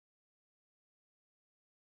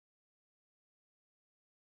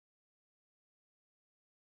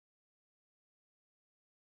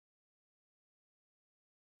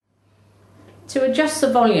To adjust the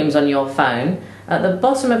volumes on your phone, at the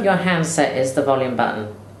bottom of your handset is the volume button.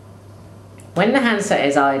 When the handset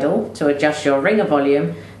is idle, to adjust your ringer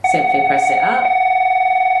volume, simply press it up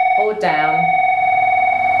or down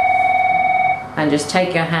and just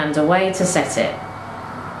take your hand away to set it.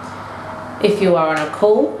 If you are on a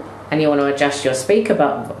call and you want to adjust your speaker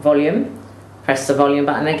volume, press the volume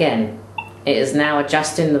button again. It is now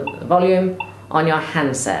adjusting the volume on your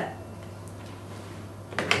handset.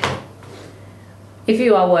 If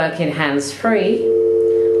you are working hands-free,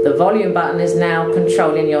 the volume button is now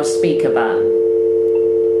controlling your speaker button.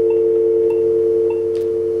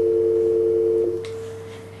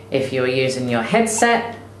 If you are using your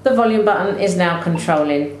headset, the volume button is now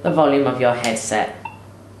controlling the volume of your headset.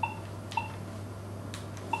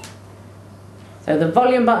 So the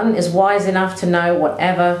volume button is wise enough to know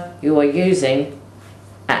whatever you are using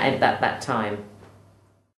at that time.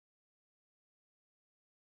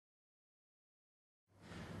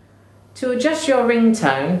 To adjust your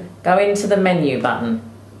ringtone, go into the menu button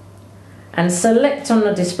and select on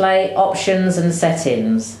the display Options and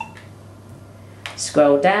Settings.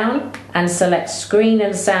 Scroll down and select Screen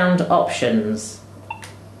and Sound Options.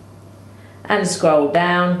 And scroll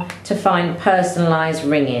down to find Personalised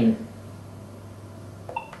Ringing.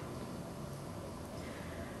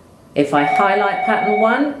 If I highlight pattern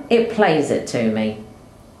 1, it plays it to me.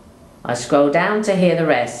 I scroll down to hear the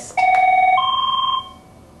rest.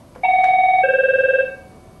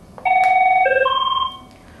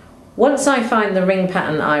 Once I find the ring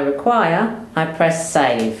pattern I require, I press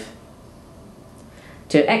Save.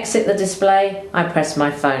 To exit the display, I press my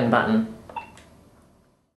phone button.